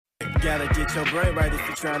Gotta get your brain right if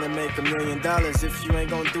you're trying to make $1 million. If you ain't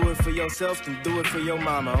gonna do it for yourself, then do it for your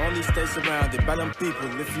mama. Only stay surrounded by them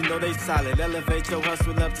people if you know they solid. Elevate your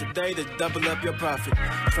hustle up today to double up your profit.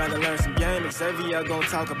 Trying to learn some game, Xavier gonna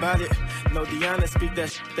talk about it. No Deanna, speak that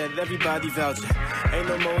shit that everybody vouching. Ain't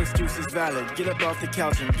no more excuses valid. Get up off the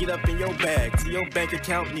couch and get up in your bag. To your bank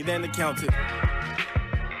account, need an accountant.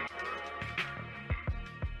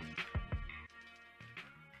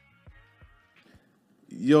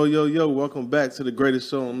 Yo, welcome back to the greatest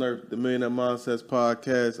show on earth, the Millionaire Mindsets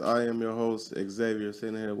Podcast. I am your host, Xavier,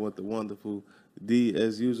 sitting here with the wonderful D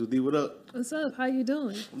as usual. D, what up? What's up? How you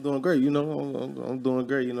doing? I'm doing great. I'm doing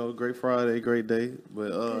great. Great Friday, great day.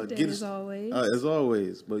 But Good day as always. As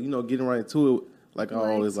always. But getting right into it, like I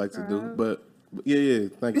always like to do. But yeah.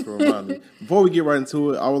 Thank you for reminding me. Before we get right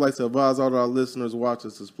into it, I would like to advise all of our listeners,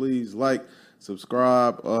 watchers, to please like,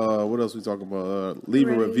 subscribe. What else we talking about? Leave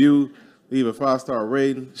a review. Leave a 5-star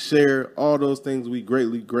rating, share, all those things we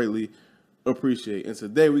greatly appreciate. And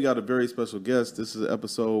today we got a very special guest. This is an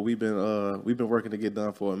episode we've been working to get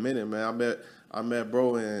done for a minute, man. I met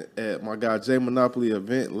bro at my guy Jay Monopoly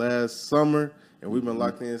event last summer, and we've been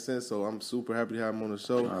locked in since. So I'm super happy to have him on the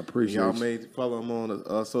show. I appreciate y'all. May follow him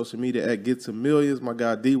on social media at Get to Millions. My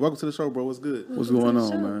guy D, welcome to the show, bro. What's good? What's going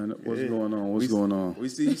on, man? What's going on? We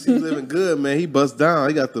see you living good, man. He bust down.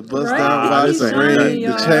 He got the bust down body, the ring,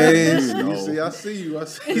 the chains. I see you.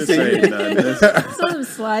 Something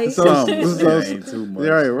slight. Ain't too much.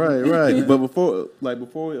 Right. But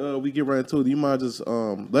before we get right into it, do you mind just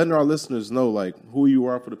letting our listeners know who you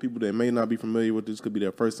are for the people that may not be familiar with this? Could be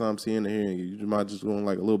their first time seeing or hearing you. You might just go on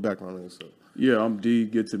a little background on yourself. Yeah, I'm D,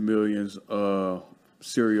 Get to Millions,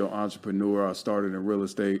 serial entrepreneur. I started in real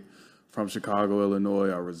estate from Chicago,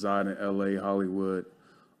 Illinois. I reside in LA, Hollywood.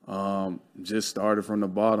 Just started from the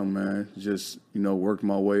bottom, man. Just, worked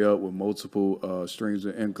my way up with multiple streams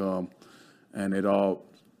of income, and it all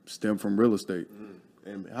stemmed from real estate.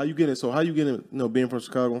 And how you get it? So how you get in, being from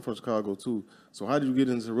Chicago, I'm from Chicago too. So how did you get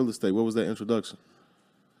into real estate? What was that introduction?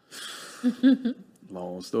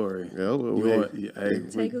 Long story. Yeah,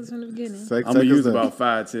 take us from the beginning. I'm going to use about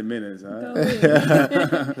 5-10 minutes. Right?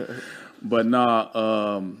 But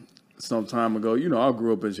some time ago, I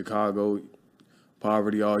grew up in Chicago.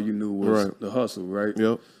 Poverty, all you knew was the hustle, right?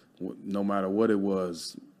 Yep. No matter what it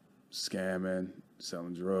was, scamming,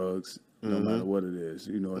 selling drugs, no matter what it is.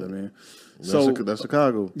 You know what I mean? That's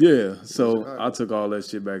Chicago. Yeah. So I took all that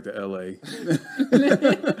shit back to LA.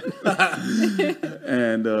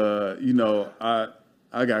 And,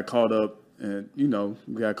 I got caught up and,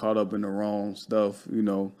 got caught up in the wrong stuff,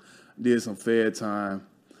 did some Fed time.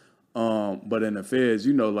 But in the Feds,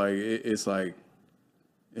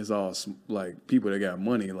 it's all like people that got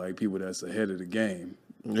money, like people that's ahead of the game.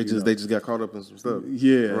 They just got caught up in some stuff.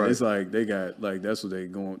 Yeah, right. It's like they got that's what they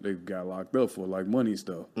got locked up for, like money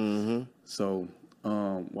stuff. Mm-hmm. So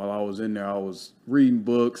while I was in there, I was reading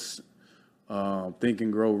books, Think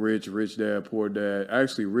and Grow Rich, Rich Dad, Poor Dad.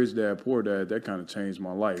 Actually, Rich Dad, Poor Dad, that kind of changed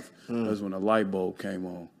my life. That's when the light bulb came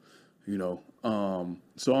on,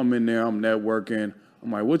 So I'm in there, I'm networking.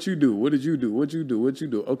 I'm like, what you do? What did you do? What you do? What you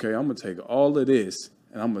do? Okay, I'm going to take all of this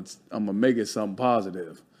and I'm gonna make it something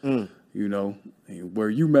positive. And where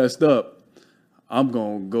you messed up, I'm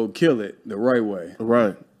going to go kill it the right way.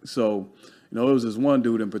 Right. So, it was this one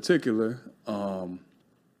dude in particular.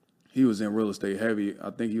 He was in real estate heavy. I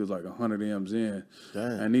think he was like 100 M's in.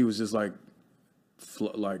 Damn. And he was just like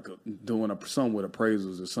doing something with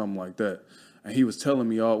appraisals or something like that. And he was telling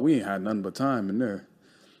me we ain't had nothing but time in there.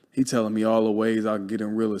 He telling me all the ways I can get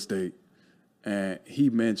in real estate. And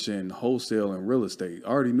he mentioned wholesale and real estate. I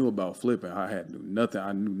already knew about flipping. I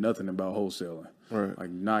knew nothing about wholesaling. Right.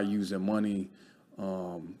 Like not using money,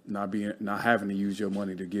 not having to use your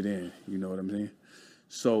money to get in. You know what I'm saying?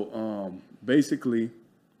 So basically,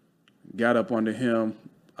 got up under him.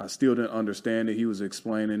 I still didn't understand it. He was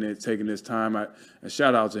explaining it, taking his time. And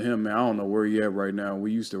shout out to him, man. I don't know where he at right now.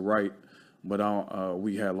 We used to write, but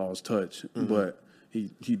we had lost touch. Mm-hmm. But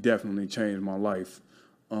he definitely changed my life.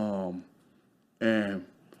 And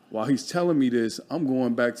while he's telling me this, I'm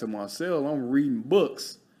going back to my cell. I'm reading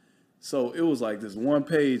books. So it was like this one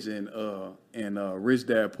page in Rich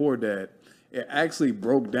Dad, Poor Dad. It actually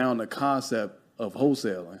broke down the concept of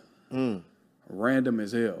wholesaling. Random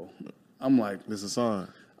as hell. I'm like, this is a sign.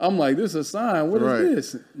 I'm like, this is a sign. What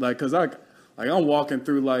is this? Like, cause I'm walking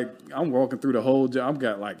through the whole job. I've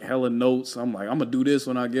got hella notes. I'm like, I'm gonna do this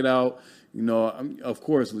when I get out. Of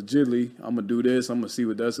course, legitly, I'm going to do this. I'm going to see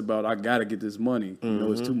what that's about. I got to get this money.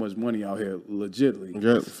 It's too much money out here, legitly.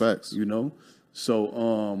 Yeah, facts.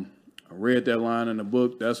 So I read that line in the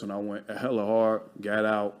book. That's when I went hella hard, got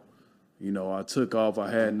out, You know, I took off.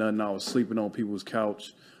 I had nothing. I was sleeping on people's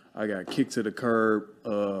couch. I got kicked to the curb.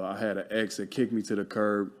 I had an ex that kicked me to the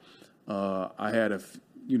curb. I had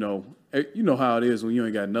you know how it is when you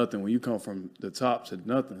ain't got nothing. When you come from the top to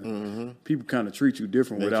nothing, people kind of treat you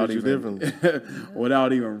different without even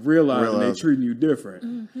realizing they treating you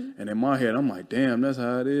different. And in my head, I'm like, damn, that's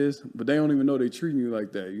how it is. But they don't even know they treating you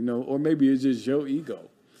like that, you know. Or maybe it's just your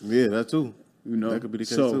ego. Yeah, that too. You know, that could be the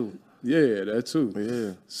case too. Yeah, that too.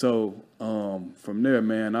 Yeah. So from there,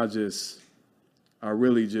 man, I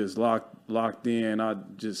really just locked in. I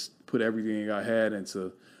just put everything I had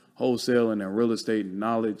into wholesaling and real estate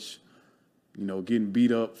knowledge. You know, getting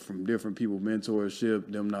beat up from different people,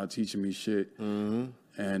 mentorship, them not teaching me shit, and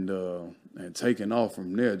taking off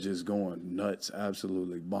from there, just going nuts,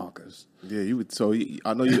 absolutely bonkers. Yeah, you would. So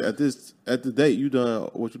I know you at the date you done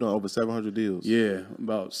over 700 deals. Yeah,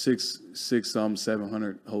 about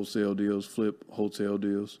 700 wholesale deals, flip hotel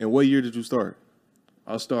deals. And what year did you start?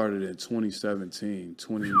 I started in 2017,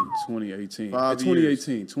 2018. 4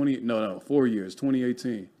 years,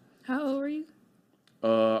 2018. How old were you?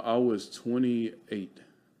 I was 28.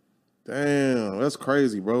 Damn, that's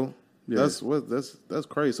crazy, bro. Yeah. That's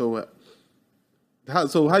crazy. So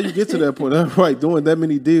how you get to that point? Right, doing that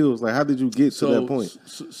many deals. Like, how did you get to that point?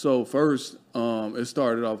 So first, it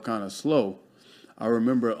started off kind of slow. I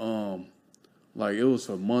remember, like it was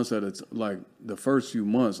for months at a time. Like the first few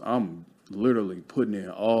months, I'm literally putting in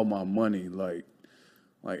all my money, like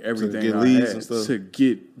everything I had to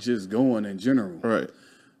get just going in general. Right.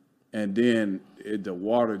 And then the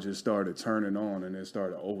water just started turning on and it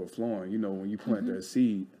started overflowing. You know, when you plant that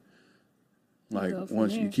seed, like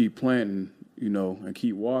once you keep planting, you know, and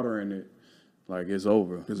keep watering it, like it's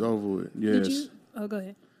over. It's over with. Yes. Go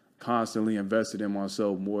ahead. Constantly invested in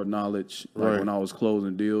myself, more knowledge. Like when I was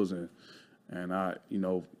closing deals and I, you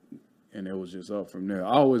know, and it was just up from there.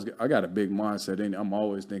 I got a big mindset in it. I'm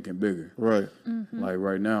always thinking bigger. Right. Like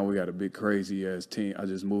right now, we got a big crazy ass team. I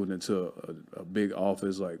just moved into a big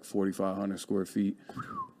office, like 4,500 square feet.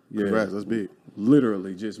 Yeah, congrats, that's big.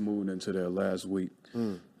 Literally just moved into there last week.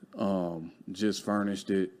 Just furnished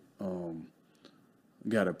it.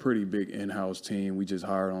 Got a pretty big in-house team. We just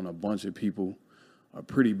hired on a bunch of people. A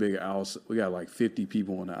pretty big we got like 50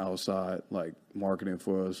 people on the outside, like marketing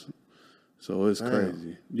for us. So it's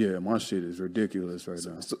crazy. Yeah, my shit is ridiculous right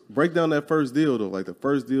now. So break down that first deal though. Like the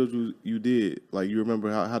first deal you did. Like you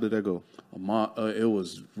remember how did that go? It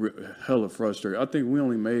was hella frustrating. I think I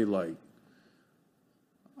only made like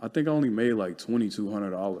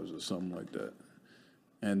 $2,200 or something like that.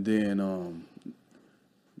 And then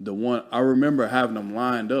the one I remember having them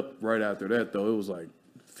lined up right after that though. It was like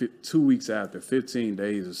 2 weeks after, 15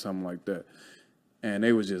 days or something like that. And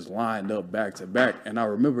they was just lined up back to back. And I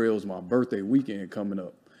remember it was my birthday weekend coming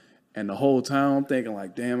up. And the whole time I'm thinking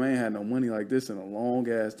like, damn, I ain't had no money like this in a long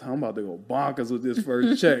ass time. I'm about to go bonkers with this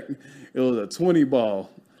first check. It was a 20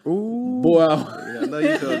 ball. Ooh. Boy, I know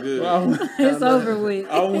you felt good. It's over with.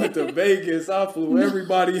 I went to Vegas. I flew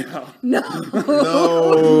everybody out. No.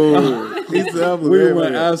 We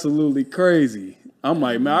went absolutely crazy. I'm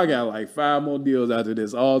like, man, I got like 5 more deals after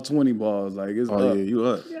this, all 20 balls. Like, it's up. Yeah, you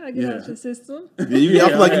up. You gotta get out your system. I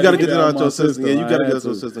feel like you got to get it out your system. Yeah, you got to get out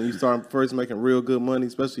your system. You start first making real good money,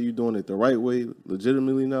 especially you doing it the right way,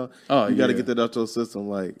 legitimately now. You got to get that out your system.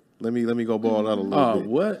 Like, let me go ball out a little bit.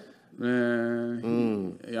 What?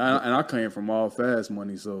 Man. And I came from all fast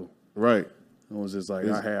money, so. Right. It was just like,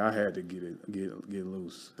 I had to get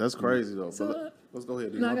loose. That's crazy, though. So, let's go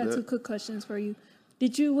ahead. I got 2 quick questions for you.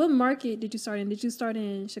 What market did you start in? Did you start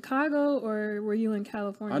in Chicago or were you in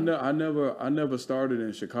California? I never started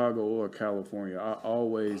in Chicago or California. I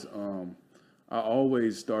always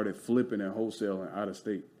started flipping and wholesaling out of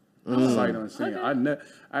state. Sight unseen. Okay.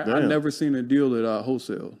 I never seen a deal that I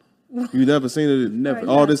wholesaled. You never seen it? Never.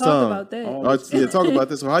 All this time. About that. Yeah, talk about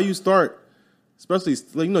this. So how you start? Especially,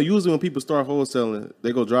 usually when people start wholesaling,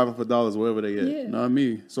 they go driving for dollars wherever they at. Yeah. Not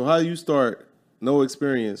me. So how do you start? No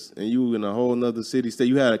experience, and you in a whole nother city state.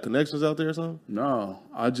 You had connections out there or something? No,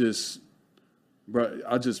 I just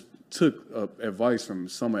took advice from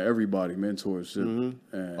some of everybody, mentorship,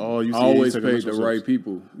 and I always paid the right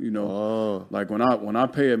people. You know, like when I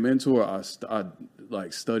pay a mentor, I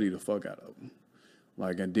like study the fuck out of them,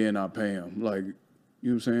 like, and then I pay them, like, you know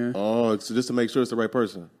what I'm saying? Oh, so just to make sure it's the right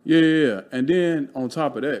person. Yeah, and then on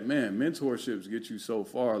top of that, man, mentorships get you so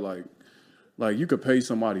far. Like you could pay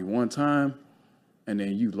somebody one time. And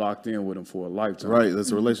then you locked in with them for a lifetime. Right,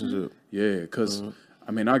 that's a relationship. Yeah, because,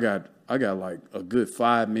 I mean, I got like a good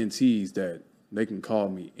 5 mentees that they can call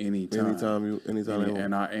me anytime. Anytime.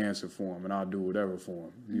 And I answer for them, and I'll do whatever for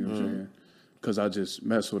them. You know what I'm saying? Because I just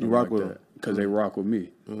mess with them rock like with that. Because they rock with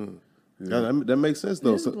me. You That makes sense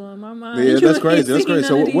though. That's So, blowing my mind. yeah, You that's ain't crazy. That's seen crazy.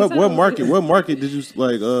 So none of what these market? songs. What market did you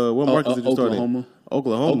like? What market did you start Oklahoma. in?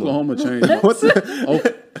 Oklahoma. Oklahoma changed.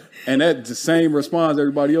 And that the same response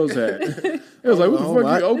everybody else had. It was like, what the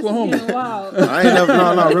fuck, you Oklahoma? Yeah, wow. I ain't never.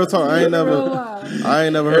 No, real talk. I ain't Real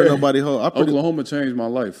wild. never heard nobody hold. Oklahoma changed my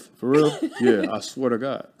life. For real. Yeah, I swear to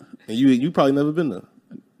God. And you probably never been there.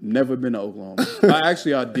 Never been to Oklahoma. I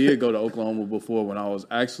did go to Oklahoma before when I was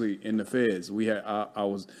actually in the feds. That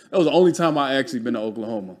was the only time I actually been to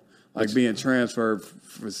Oklahoma, like being transferred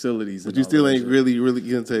facilities. But you still ain't really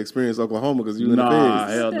getting to experience Oklahoma because you in the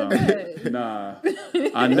feds. Hell no. Nah,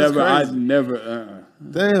 I crazy. never.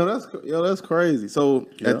 Damn, that's crazy. So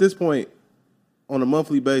at this point, on a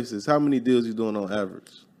monthly basis, how many deals you doing on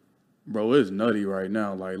average? Bro, it's nutty right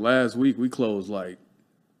now. Like last week we closed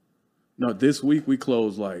this week we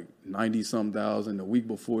closed like 90-something thousand. The week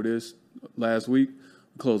before this, last week,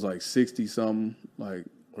 we closed like 60-something. Like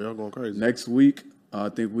y'all going crazy. Next week, I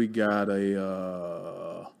think we got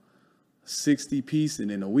a 60 piece,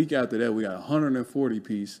 and then the week after that we got 140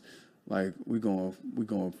 piece. Like we going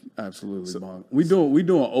absolutely bonk.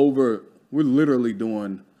 We're literally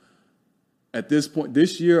doing at this point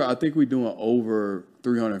this year. I think we're doing over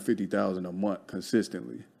 350,000 a month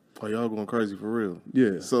consistently. Oh, y'all going crazy for real.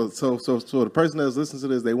 Yeah. So the person that's listening to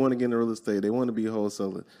this, they want to get into real estate. They want to be a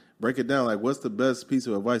wholesaler. Break it down. Like, what's the best piece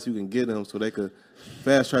of advice you can get them so they could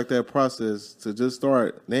fast track that process to just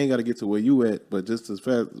start? They ain't got to get to where you at, but just as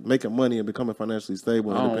fast making money and becoming financially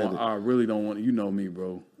stable and independent. I really don't want. You know me,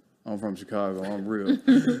 bro. I'm from Chicago. I'm real. You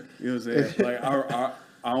know what I'm saying? Like I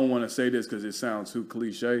don't want to say this because it sounds too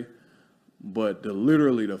cliche, but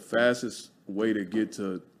literally the fastest way to get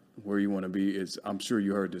to where you want to be is, I'm sure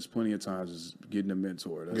you heard this plenty of times, is getting a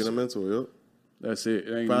mentor. Getting a mentor, yep. That's it.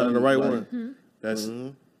 It ain't finding the right one. Mm-hmm. That's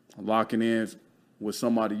locking in with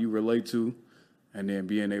somebody you relate to, and then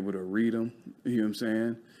being able to read them. You know what I'm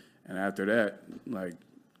saying? And after that, like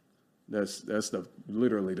that's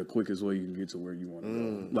literally the quickest way you can get to where you want to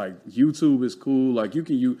go. Like YouTube is cool. Like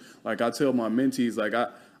like I tell my mentees, like I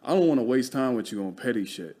don't want to waste time with you on petty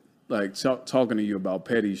shit. Like talking to you about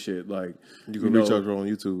petty shit, like you can reach out on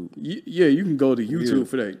YouTube. Yeah, you can go to YouTube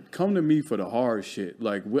for that. Come to me for the hard shit.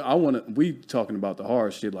 Like we talking about the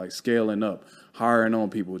hard shit, like scaling up, hiring on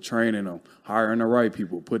people, training them, hiring the right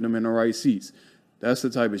people, putting them in the right seats. That's the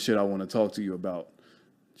type of shit I want to talk to you about.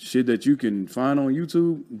 Shit that you can find on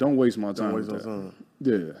YouTube. Don't waste my time. Don't waste my time.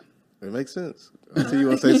 Yeah, it makes sense. I see you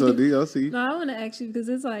want to say something, D. I see. No, I want to ask you because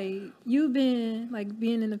it's like you've been like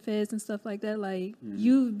being in the feds and stuff like that. Like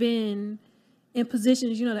you've been in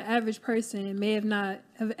positions, the average person may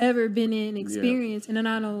have ever been in experience. And then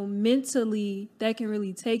I know mentally that can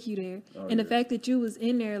really take you there. The fact that you was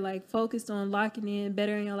in there, like focused on locking in,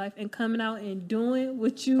 bettering your life, and coming out and doing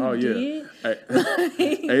what you did. Hey,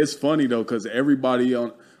 it's funny though, because everybody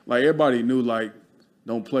knew like,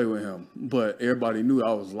 don't play with him. But everybody knew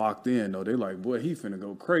I was locked in, though. They like, boy, he finna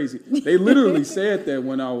go crazy. They literally said that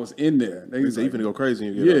when I was in there. They said, like, he finna go crazy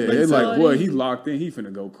when you get out. Yeah, they're like, boy, he locked in. He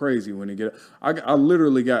finna go crazy when he get out. I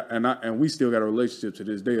literally got, and we still got a relationship to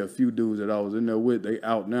this day. A few dudes that I was in there with, they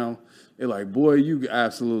out now. They're like, boy, you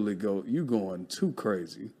absolutely you going too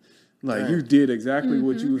crazy. Like, you did exactly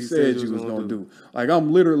what you said you was going to do. Like,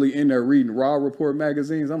 I'm literally in there reading Raw Report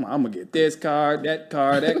magazines. I'm going to get this card, that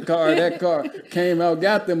card, that card, that card. Came out,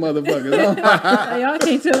 got them motherfuckers. Y'all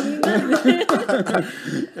can't tell me nothing.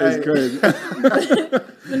 It's crazy.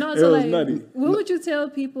 But no, so like, nutty. What would you tell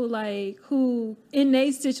people, like, who in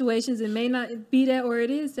these situations, it may not be that or it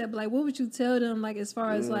is that, but, like, what would you tell them, like, as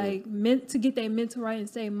far as, like, to get their mental right and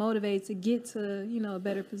stay motivated to get to, a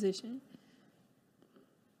better position?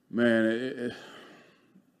 Man,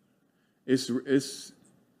 it's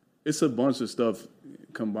a bunch of stuff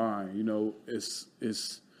combined.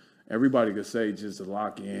 It's everybody could say just to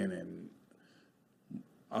lock in, and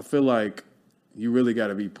I feel like you really got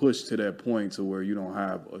to be pushed to that point to where you don't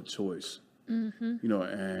have a choice.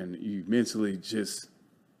 And you mentally just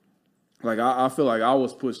like I feel like I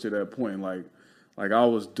was pushed to that point, like I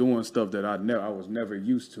was doing stuff that I was never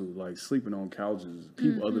used to, like sleeping on couches,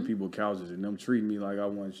 other people's couches, and them treating me like I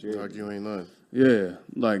wasn't shit. Like you ain't nothing. Yeah,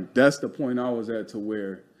 like that's the point I was at to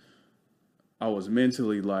where I was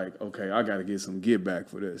mentally like, okay, I got to get some get back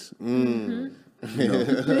for this. Yeah,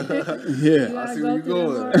 I see where you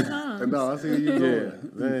going. No, I see where you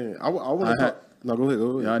going. Man, I want to talk. No, go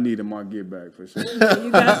ahead. Yeah, I needed my get back for sure. You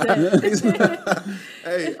got that.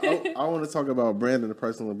 Hey, I want to talk about branding and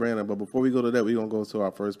personal branding, but before we go to that, we're going to go to our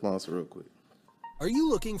first sponsor real quick. Are you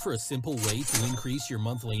looking for a simple way to increase your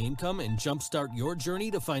monthly income and jumpstart your journey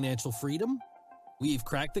to financial freedom? We've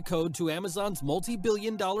cracked the code to Amazon's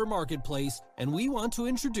multi-billion-dollar marketplace, and we want to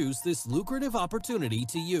introduce this lucrative opportunity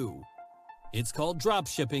to you. It's called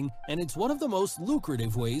dropshipping, and it's one of the most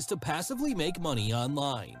lucrative ways to passively make money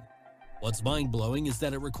online. What's mind-blowing is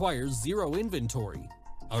that it requires zero inventory.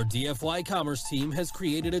 Our DFY Commerce team has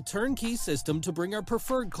created a turnkey system to bring our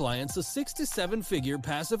preferred clients a 6 to 7 figure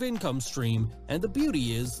passive income stream, and the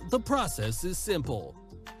beauty is, the process is simple.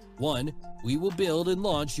 1. We will build and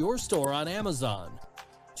launch your store on Amazon.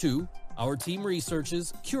 2. Our team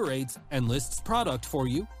researches, curates, and lists product for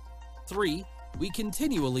you. 3. We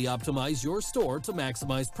continually optimize your store to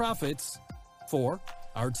maximize profits. 4.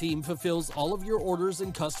 Our team fulfills all of your orders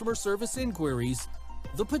and customer service inquiries.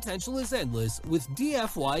 The potential is endless with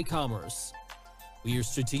DFY Commerce. We are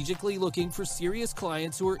strategically looking for serious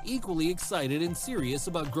clients who are equally excited and serious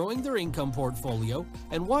about growing their income portfolio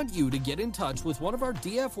and want you to get in touch with one of our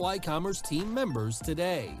DFY Commerce team members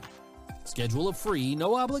today. Schedule a free,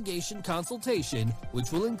 no-obligation consultation,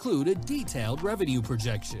 which will include a detailed revenue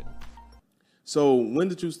projection. So when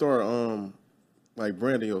did you start like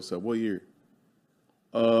branding yourself? What year?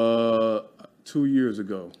 2 years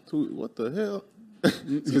ago. What the hell?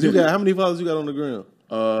 Because you got, how many followers you got on the ground?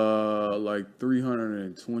 Like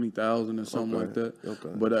 320,000 or something like that. Okay.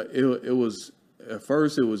 But it was, at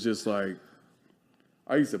first it was just like,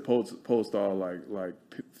 I used to post all like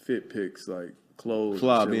fit pics, like clothes,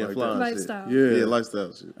 Fly, and shit being like fly. that. Lifestyle. Yeah,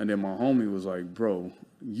 Lifestyle shit. And then my homie was like, "Bro,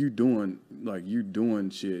 you doing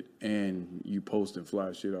shit, and you posting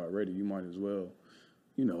fly shit already. You might as well,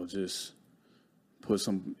 just put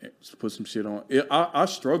some shit on." I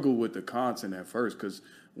struggle with the content at first because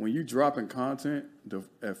when you dropping content,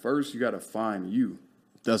 at first you got to find you.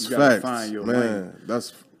 That's you gotta facts, find your man. lane.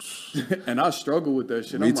 That's and I struggle with that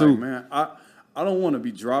shit. Me I'm too. like, man, I don't want to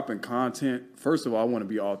be dropping content. First of all, I want to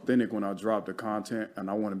be authentic when I drop the content, and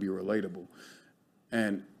I want to be relatable.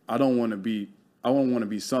 And I don't want to be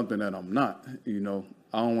something that I'm not.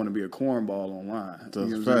 I don't want to be a cornball online.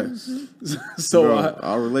 That's facts. So Bro,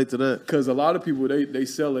 I'll relate to that. because a lot of people they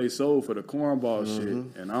sell their soul for the cornball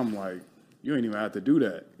shit, and I'm like, you ain't even have to do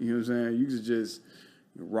that. You know what I'm saying? You could just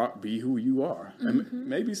be who you are, and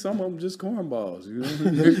maybe some of them just cornballs. You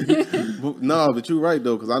know? But you're right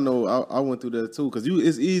though, because I know I went through that too. Because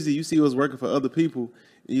it's easy. You see what's working for other people.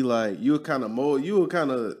 You were kind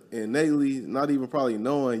of innately, not even probably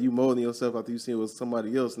knowing, you molding yourself after you see it was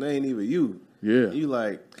somebody else. And they ain't even you. Yeah.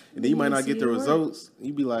 And then you might not get the results.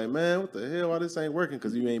 You be like, man, what the hell? Why this ain't working?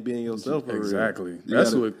 Because you ain't being yourself. For Exactly. Real.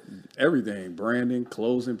 That's what everything, branding,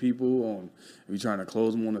 closing people on. If you're trying to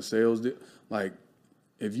close them on a sales deal, like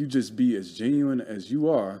if you just be as genuine as you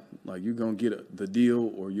are, like you're gonna get the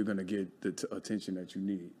deal or you're gonna get the attention that you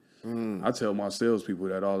need. I tell my salespeople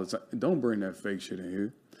that all the time. Don't bring that fake shit in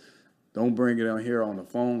here. Don't bring it on here on the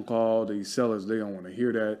phone call. These sellers, they don't want to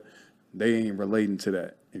hear that. They ain't relating to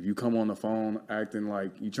that. If you come on the phone acting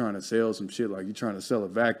like you trying to sell some shit, like you trying to sell a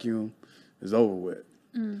vacuum, it's over with.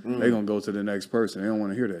 They gonna go to the next person. They don't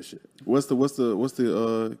want to hear that shit. What's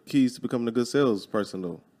the keys to becoming a good salesperson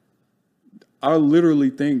though? I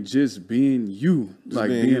literally think just being you,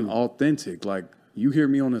 being you. authentic. Like you hear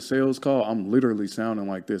me on a sales call, I'm literally sounding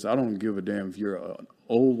like this. I don't give a damn if you're an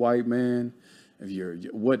old white man, if you're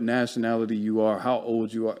what nationality you are, how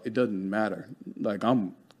old you are. It doesn't matter. Like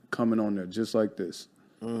I'm coming on there just like this,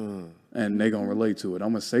 and they gonna relate to it. I'm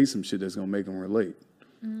gonna say some shit that's gonna make them relate.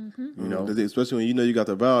 You know, especially when you got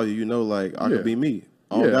the value. Like I could be me.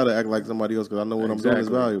 I don't gotta act like somebody else because I know what I'm doing is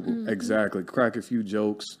valuable. Exactly. Crack a few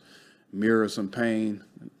jokes, mirror some pain.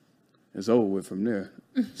 It's over with from there.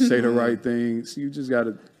 Say the right things. You just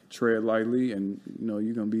gotta tread lightly, and you're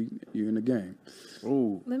in the game.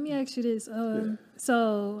 Ooh. Let me ask you this.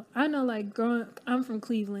 So I know, I'm from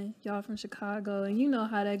Cleveland, y'all from Chicago, and you know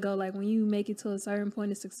how that go. Like when you make it to a certain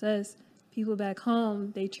point of success, people back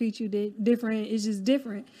home, they treat you different. It's just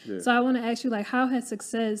different. Yeah. So I want to ask you, how has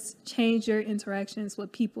success changed your interactions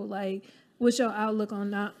with people? Like, what's your outlook on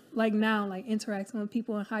now, interacting with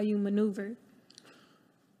people and how you maneuver?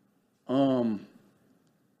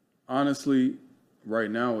 Honestly, right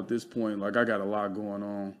now at this point, I got a lot going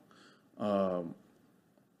on.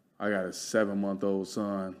 I got a 7-month-old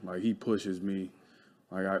son. He pushes me.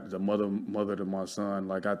 The mother to my son.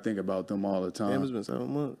 I think about them all the time. Damn, it's been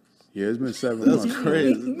 7 months. Yeah, it's been 7 months. That's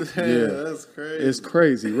crazy. Yeah, that's crazy. It's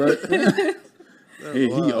crazy, right? He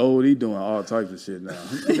old. He doing all types of shit now.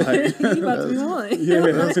 He about to be one. Yeah,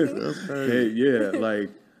 that's crazy. Yeah.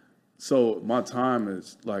 So my time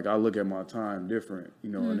is I look at my time different,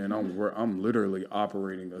 and then I'm literally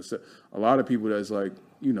operating a lot of people that's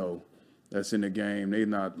that's in the game. They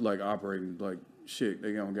not operating shit,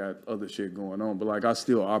 they don't got other shit going on. But like I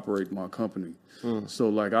still operate my company. So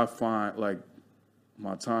like I find like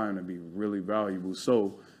my time to be really valuable.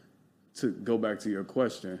 So to go back to your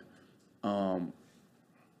question,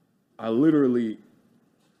 I literally,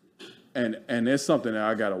 and it's something that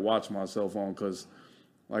I got to watch myself on, because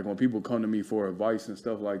like when people come to me for advice and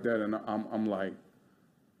stuff like that, and I'm like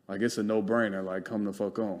it's a no-brainer, like come the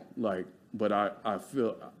fuck on. Like, but I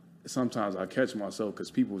feel sometimes I catch myself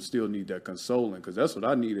because people still need that consoling, because that's what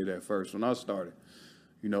I needed at first when I started.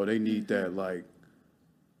 You know, they need that like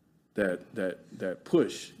that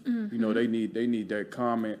push. You know, they need that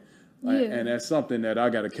comment. Like, and that's something that I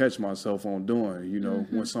got to catch myself on doing, you know,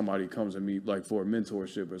 when somebody comes to me like for a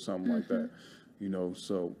mentorship or something like that, you know.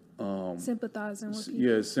 So sympathizing with people.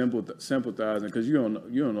 Yeah, sympathizing, because you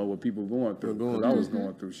don't know what people are going through. 'Cause I was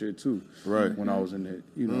going through shit too, right? When I was in it,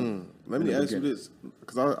 you know. Let me ask you this,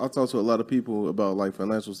 because I talk to a lot of people about like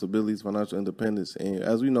financial stability, financial independence, and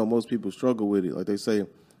as we know, most people struggle with it. Like they say,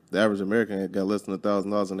 the average American got less than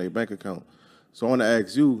 $1,000 in their bank account. So I want to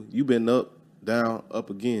ask you, you've been up, down, up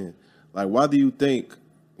again. Like, why do you think,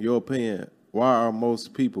 your opinion, why are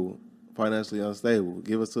most people financially unstable?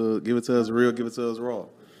 Give it to us real, give it to us raw.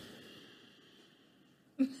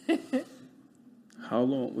 How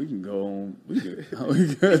long we can go on?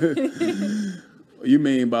 You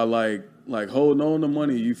mean by like holding on to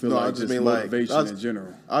money? You feel like just mean motivation in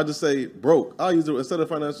general? I'll just say broke. I'll use instead of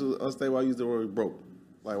financial unstable, I use the word broke.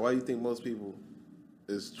 Like, why do you think most people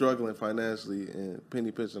is struggling financially and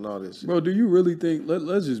penny pinching all this shit? Bro, do you really think?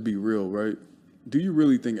 Let's just be real, right? Do you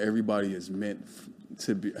really think everybody is meant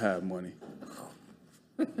to have money?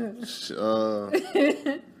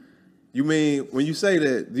 You mean, when you say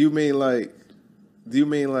that, do you mean like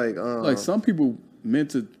like some people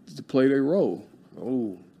meant to play their role?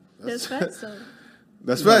 Oh, that's facts. So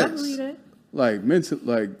that's I facts. believe that. Like mental,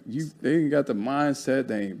 like they ain't got the mindset.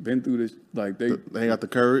 They ain't been through this. Like they ain't got the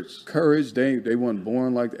courage. They weren't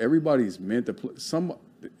born like that. Everybody's meant to play.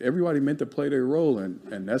 Everybody meant to play their role,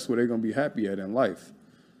 and that's where they're gonna be happy at in life.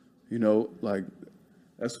 You know, like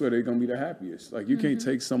that's where they're gonna be the happiest. Like you can't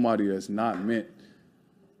take somebody that's not meant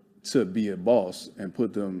to be a boss and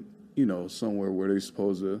put them, you know, somewhere where they're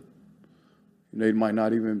supposed to. They might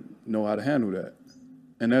not even know how to handle that.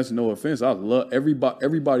 And that's no offense. I love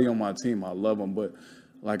everybody on my team. I love them, but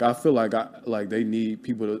like I feel like they need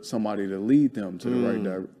somebody to lead them to the right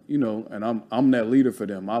direction. You know, and I'm that leader for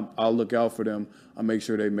them. I'll look out for them. I make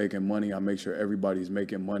sure they're making money. I make sure everybody's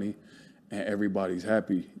making money, and everybody's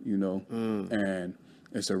happy. You know, and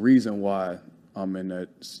it's a reason why I'm in that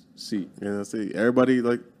seat. Yeah, see, everybody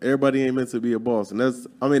ain't meant to be a boss, and that's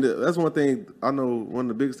one thing I know. One of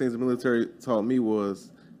the biggest things the military taught me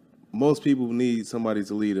was, most people need somebody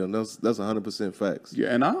to lead them. That's 100% facts.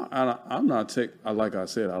 Yeah, and I'm not like I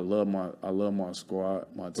said, I love my squad,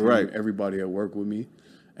 my team, right. Everybody that work with me,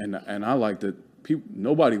 and I like that people.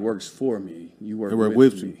 Nobody works for me. You work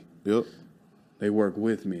with me. Yep. They work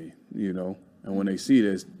with me, you know. And when they see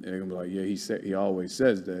this, they're gonna be like, yeah, he always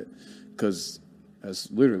says that, because that's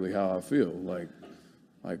literally how I feel. Like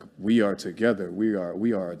we are together. We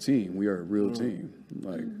are a team. We are a real team.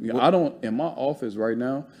 Like I don't, in my office right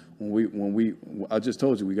now. I just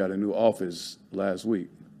told you we got a new office last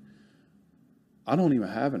week. I don't even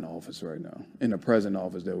have an office right now in the present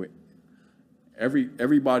office that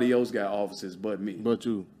everybody else got offices but me. But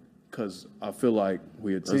you. Because I feel like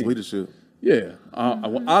we're a team. That's leadership. Yeah.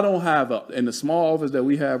 I don't have in the small office that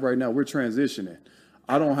we have right now, we're transitioning.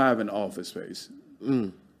 I don't have an office space.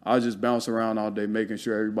 I just bounce around all day making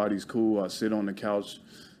sure everybody's cool. I sit on the couch.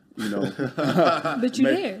 You know, but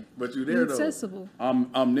you're there. But you're there, though. Accessible.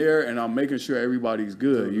 I'm there, and I'm making sure everybody's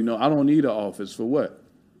good. You know, I don't need an office for what,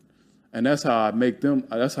 and that's how I make them.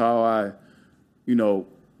 That's how I, you know,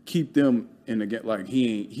 keep them in the get. Like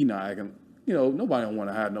he not acting. You know, nobody don't want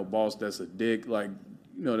to have no boss that's a dick. Like,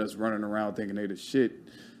 you know, that's running around thinking they the shit.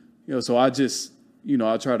 You know, so I just, you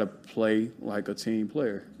know, I try to play like a team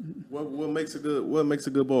player. What makes a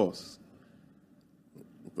good boss?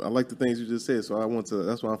 I like the things you just said, so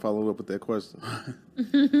that's why I'm following up with that question.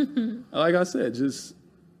 Like I said, just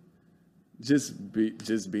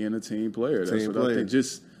being a team player. That's what I think.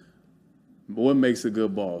 Just what makes a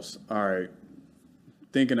good boss? All right,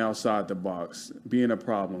 thinking outside the box, being a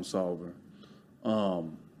problem solver, how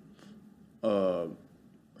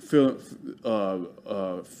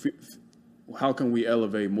can we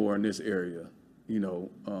elevate more in this area? You know,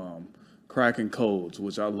 cracking codes,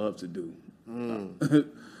 which I love to do.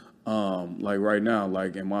 Like right now,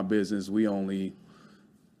 like in my business, we don't even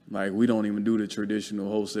do the traditional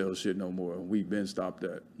wholesale shit no more. We've been stopped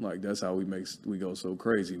that. Like that's how we go so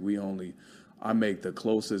crazy. I make the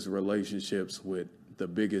closest relationships with the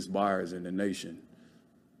biggest buyers in the nation.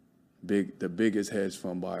 The biggest hedge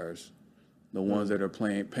fund buyers, the ones that are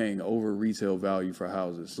paying over retail value for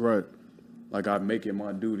houses. Right. Like I make it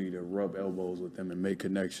my duty to rub elbows with them and make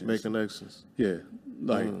connections. Yeah,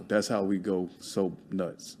 like that's how we go so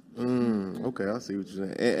nuts. Okay, I see what you're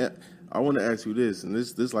saying. And I want to ask you this, and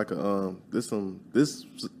this like a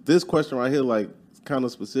this question right here, like kind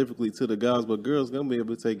of specifically to the guys, but girls gonna be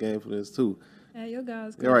able to take game for this too. Yeah, your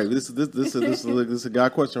guys. All right, this is a guy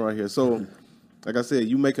question right here. So, like I said,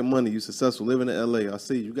 you making money, you successful, living in LA. I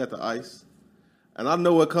see you got the ice, and I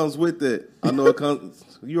know what comes with it. I know it comes.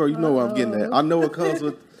 You already know what I'm getting at. I know it comes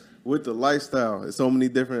with the lifestyle. It's so many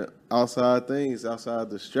different outside things, outside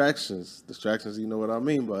distractions. You know what I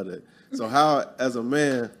mean by that. So how, as a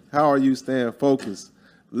man, how are you staying focused,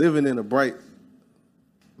 living in a bright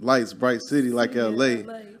city like LA,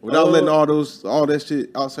 without letting all that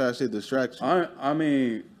shit, outside shit distract you? I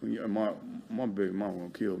mean, my big mama gonna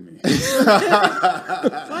kill me.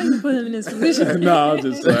 Why you put him in this position? No, I'm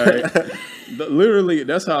just like, literally,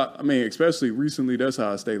 that's how, I mean, especially recently, that's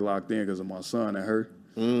how I stay locked in because of my son and her.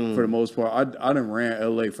 For the most part, I done ran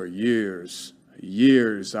LA for years.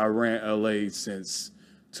 I ran LA since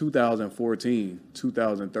 2014,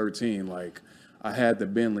 2013. Like, I had the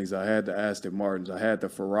Bentleys, I had the Aston Martins, I had the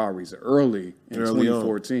Ferraris early in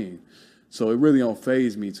 2014. So it really don't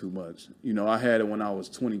faze me too much. You know, I had it when I was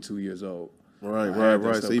 22 years old. Right.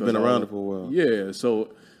 So you've been around it for a while. Yeah.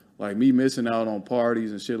 So, like, me missing out on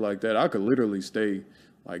parties and shit like that, I could literally stay,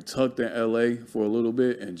 like, tucked in LA for a little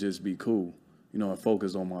bit and just be cool, you know, and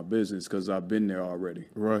focus on my business because I've been there already.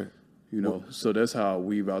 Right. You know, so that's how I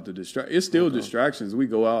weave out the distraction. It's still distractions. We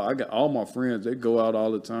go out. I got all my friends, they go out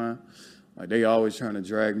all the time. Like, they always trying to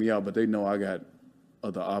drag me out, but they know I got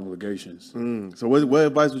other obligations. So what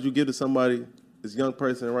advice would you give to somebody, this young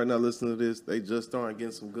person right now listening to this, they just starting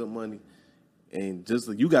getting some good money, and just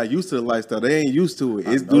you got used to the lifestyle, they ain't used to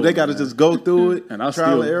it. Do they got to just go through it and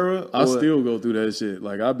trial and error? I still go through that shit.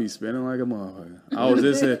 Like, I be spending like a motherfucker. I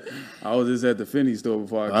was just at the Finney store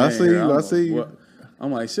before I came here. I see you.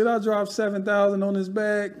 I'm like, should I drop $7,000 on this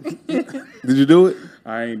bag? Did you do it?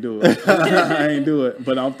 I ain't do it.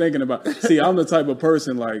 But I'm thinking about. See, I'm the type of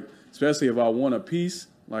person, like, especially if I want a piece,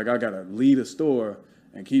 like, I gotta leave a store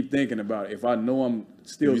and keep thinking about it. If I know I'm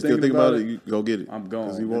still thinking about it, you go get it. I'm gone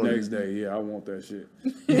the next day. Yeah, I want that shit.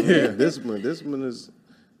 Yeah, discipline is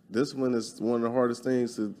one of the hardest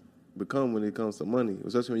things to become when it comes to money,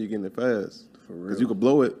 especially when you're getting it fast. For real. Because you can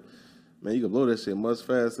blow it, man. You can blow that shit much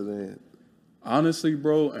faster than. Honestly,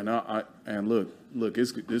 bro, and look,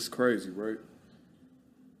 it's crazy, right?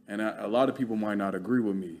 And a lot of people might not agree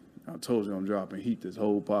with me. I told you I'm dropping heat this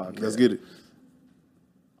whole podcast. Let's get it.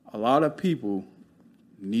 A lot of people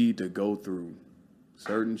need to go through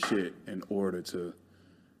certain shit in order to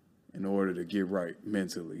get right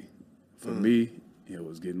mentally. For me, it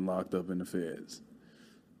was getting locked up in the feds.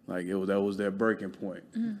 Like, that was that breaking point.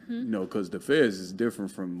 You know, because the feds is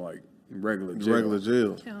different from, like, regular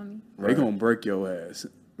jail. County. They gonna break your ass.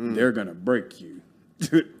 They're gonna break you.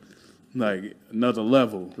 Like, another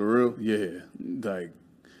level. For real? Yeah. Like,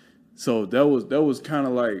 so that was kind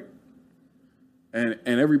of like, and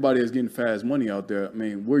everybody that's getting fast money out there, I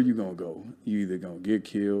mean, where you gonna go? You either gonna get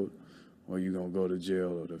killed or you gonna go to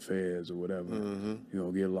jail or the feds or whatever. You're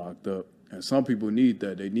gonna get locked up. And some people need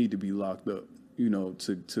that. They need to be locked up, you know,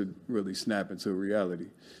 to really snap into reality.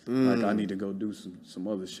 Like, I need to go do some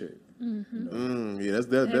other shit. You know? Yeah, that's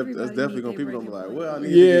definitely gonna, people gonna be like, well, I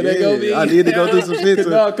need I need to go do some shit.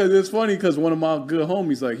 No, because it's funny because one of my good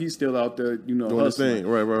homies, like, he's still out there, you know, doing hustling.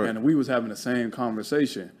 Right. And we was having the same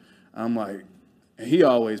conversation. I'm like, and he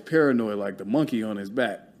always paranoid, like the monkey on his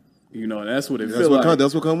back, you know, and that's what it feels like.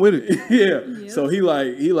 That's what come with it. Yeah. So he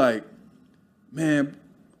like, man,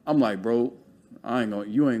 I'm like, bro,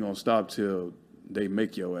 you ain't gonna stop till they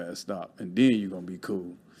make your ass stop, and then you gonna be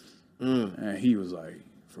cool. And he was like,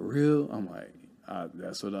 for real? I'm like,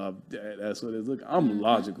 that's what it's looking. I'm a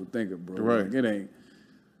logical thinker, bro. Right. Like,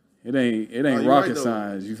 it ain't rocket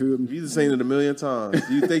science. You feel me? You just seen it a million times.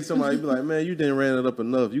 You think somebody be like, man, you didn't ran it up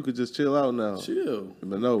enough. You could just chill out now. Chill.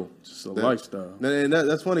 But no, Just a lifestyle. And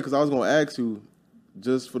that's funny because I was gonna ask you,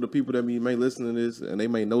 just for the people that may listen to this and they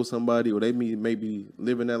may know somebody or they may be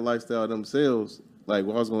living that lifestyle themselves. Like, I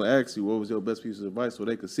was gonna ask you, what was your best piece of advice so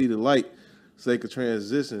they could see the light, so they could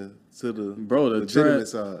transition to the legitimate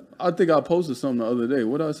side. I think I posted something the other day.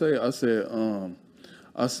 What did I say? I said,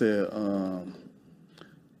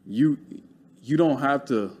 you don't have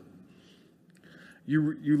to.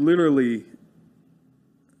 You literally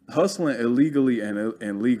hustling illegally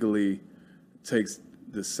and legally takes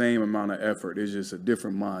the same amount of effort. It's just a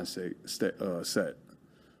different mindset set.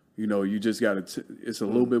 You know, you just got to. It's a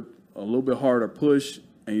little bit harder push,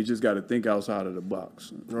 and you just got to think outside of the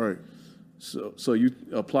box. Right. So you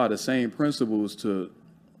apply the same principles to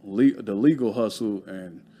the legal hustle,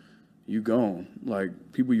 and you gone. Like,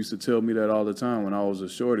 people used to tell me that all the time when I was a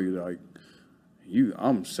shorty. Like,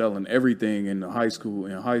 I'm selling everything in high school,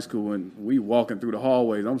 and we walking through the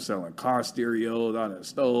hallways. I'm selling car stereos, I done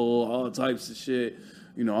stole all types of shit.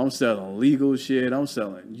 You know, I'm selling legal shit. I'm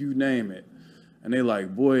selling you name it. And they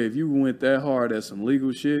like, boy, if you went that hard at some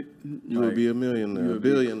legal shit, you would be a millionaire, a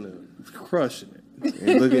billionaire, crushing it.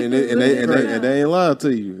 And they ain't lying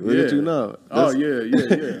to you. Look at you now.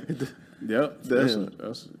 Yep. That's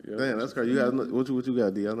crazy. You got what you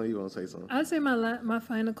got, D? I know you want to say something. I'd say my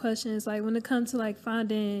final question is, like, when it comes to like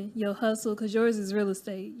finding your hustle, because yours is real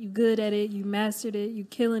estate. You good at it. You mastered it. You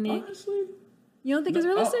killing it. Honestly, you don't think it's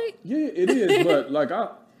real estate? Yeah, it is. But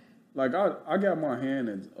I got my hand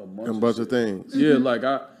in a bunch of things. Yeah,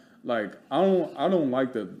 I don't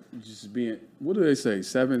like the just being. What do they say?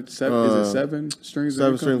 Seven? Is it 7 strings?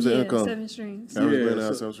 7 streams of income. 7 strings.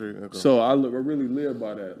 So I really live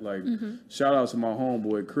by that. Like, shout out to my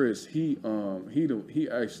homeboy Chris. He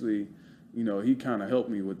actually, you know, he kind of helped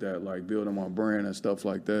me with that, like building my brand and stuff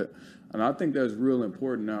like that. And I think that's real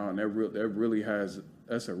important now, and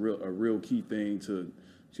that's a real key thing to,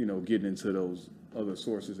 you know, getting into those other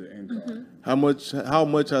sources of income. How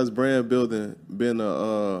much has brand building been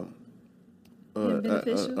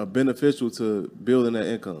beneficial to building that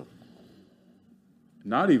income?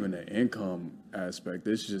 Not even the income aspect.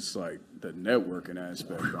 It's just like the networking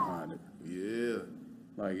aspect behind it. Yeah,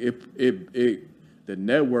 like the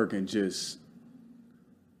networking just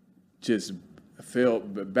fell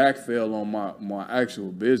on my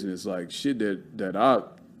actual business. Like, shit that I.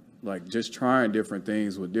 Like, just trying different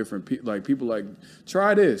things with different people. Like, people like,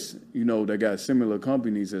 try this. You know, they got similar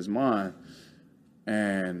companies as mine.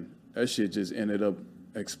 And that shit just ended up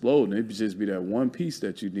exploding. It'd just be that one piece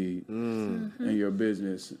that you need in your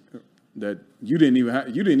business that you didn't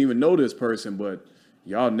even know this person, but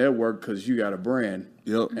y'all network because you got a brand.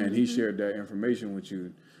 Yep. And he shared that information with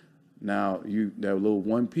you. Now, that little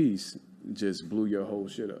one piece just blew your whole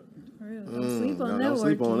shit up. Don't sleep on don't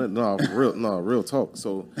sleep on it. Real talk.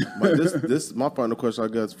 So this my final question I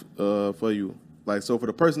got for you. Like, so for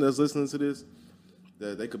the person that's listening to this,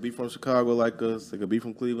 that they could be from Chicago like us, they could be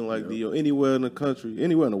from Cleveland like D, or anywhere in the country,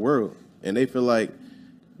 anywhere in the world, and they feel like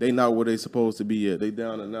they not where they supposed to be at. They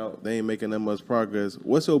down and out. They ain't making that much progress.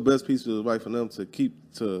 What's your best piece of advice for them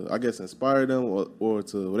to I guess inspire them, or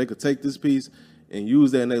to where they could take this piece and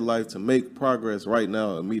use that in their life to make progress right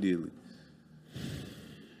now immediately?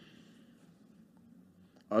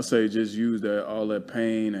 I say just use all that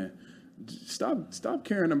pain and stop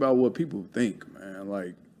caring about what people think, man.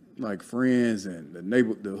 Like friends and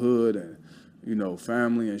the hood and, you know,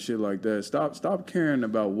 family and shit like that. Stop caring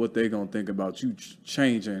about what they gonna think about you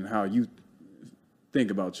changing how you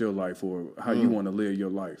think about your life or how you want to live your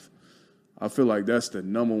life. I feel like that's the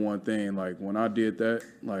number one thing. Like, when I did that,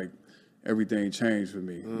 like, everything changed for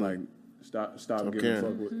me. Like, stop giving a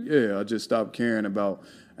fuck with. Yeah, I just stopped caring about.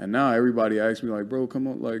 And now everybody asks me, like, bro, come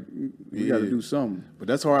on, like, we got to do something. But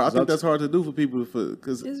that's hard. I think that's hard to do for people,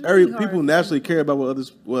 because people naturally care about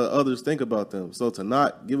what others think about them. So to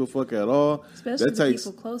not give a fuck at all, especially the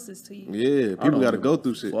people closest to you. Yeah, people got to go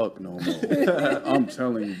through shit. Fuck no more. I'm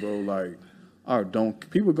telling you, bro. Like,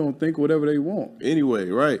 people gonna think whatever they want anyway,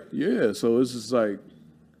 right? Yeah. So it's just like,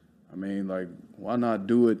 I mean, like, why not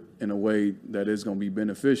do it in a way that is gonna be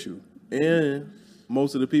beneficial? And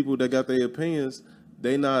most of the people that got their opinions,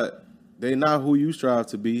 they not who you strive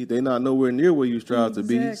to be. They not nowhere near where you strive to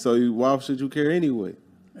be. So why should you care anyway?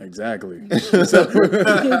 Exactly.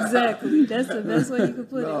 Exactly. That's the best way you could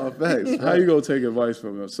put it. Facts. How you gonna take advice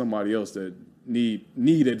from somebody else that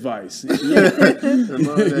need advice? They need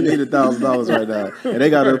 $1,000 right now, and they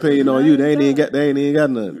got an opinion on you. They ain't even got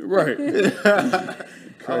nothing. Right.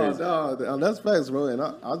 That's facts, bro. And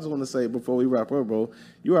I just want to say before we wrap up, bro,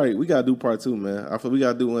 we gotta do part 2, man. I feel we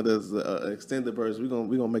gotta do one that's extended version.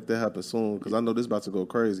 We gonna make that happen soon, because I know this is about to go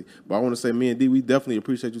crazy. But I want to say, me and D, we definitely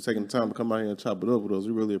appreciate you taking the time to come out here and chop it up with us.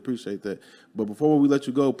 We really appreciate that. But before we let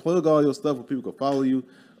you go, plug all your stuff where people can follow you.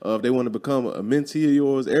 If they want to become a mentee of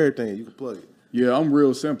yours, everything, you can plug it. Yeah, I'm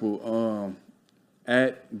real simple.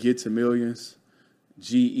 At Get to Millions,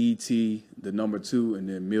 GET, the number 2, and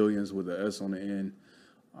then millions with an S on the end.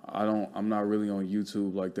 I'm not really on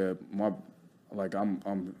YouTube like that.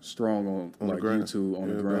 I'm strong on like YouTube, on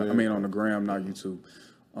the gram. I mean, on the gram, not YouTube.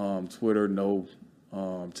 Twitter, no.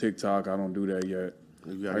 TikTok, I don't do that yet.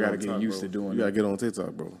 I gotta get used to doing it. You gotta get on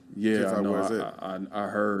TikTok, bro. Yeah, TikTok, I know. where it's at. I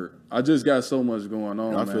heard. I just got so much going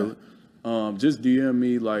on, I man. feel it. Just DM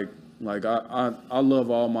me like I love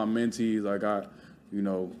all my mentees. Like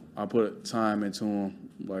I put time into them.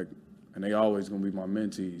 Like, and they always gonna be my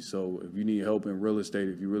mentees. So if you need help in real estate,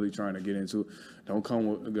 if you're really trying to get into it, don't come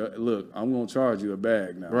with. Look, I'm gonna charge you a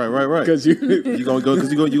bag now. Right. Because you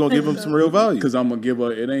gonna give them some real value. Because I'm gonna give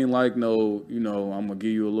it ain't like no, I'm gonna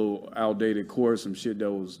give you a little outdated course, some shit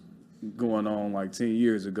that was going on like 10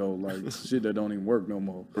 years ago, like shit that don't even work no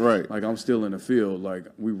more. Right. Like I'm still in the field, like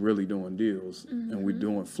we really doing deals and we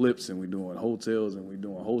doing flips and we doing hotels and we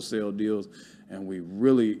doing wholesale deals and we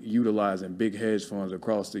really utilizing big hedge funds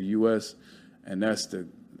across the US, and that's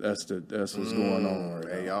what's going on right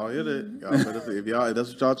Hey, now. y'all hear that? Y'all better, if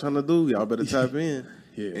that's what y'all trying to do, y'all better tap in.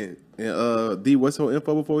 Yeah. And D, what's your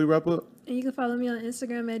info before we wrap up? And you can follow me on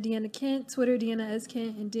Instagram at Deanna Kent, Twitter Deanna S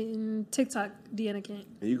Kent, and TikTok Deanna Kent.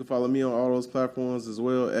 And you can follow me on all those platforms as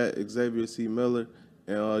well at Xavier C. Miller.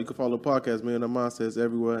 And you can follow the podcast, Man, the Mindsets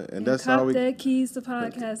everywhere. And that's Cop all we. that keys to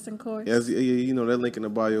podcasting course. Yes, yeah, that link in the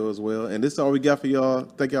bio as well. And this is all we got for y'all.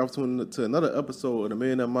 Thank y'all for tuning to another episode of the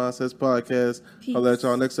Man, the Mindsets podcast. Peace. I'll let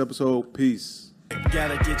y'all next episode. Peace.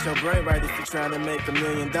 Gotta get your brain right if you're trying to make $1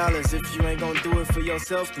 million. If you ain't gonna do it for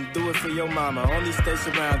yourself, then do it for your mama. Only stay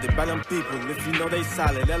surrounded by them people if you know they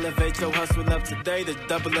solid. Elevate your hustle up today to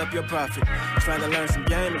double up your profit. Trying to learn some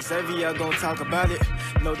game, Xavier gonna talk about it.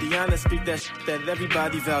 No Deanna, speak that shit that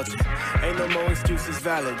everybody vouching. Ain't no more excuses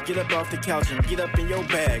valid. Get up off the couch and get up in your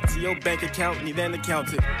bag. To your bank account, need an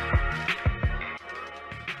accountant.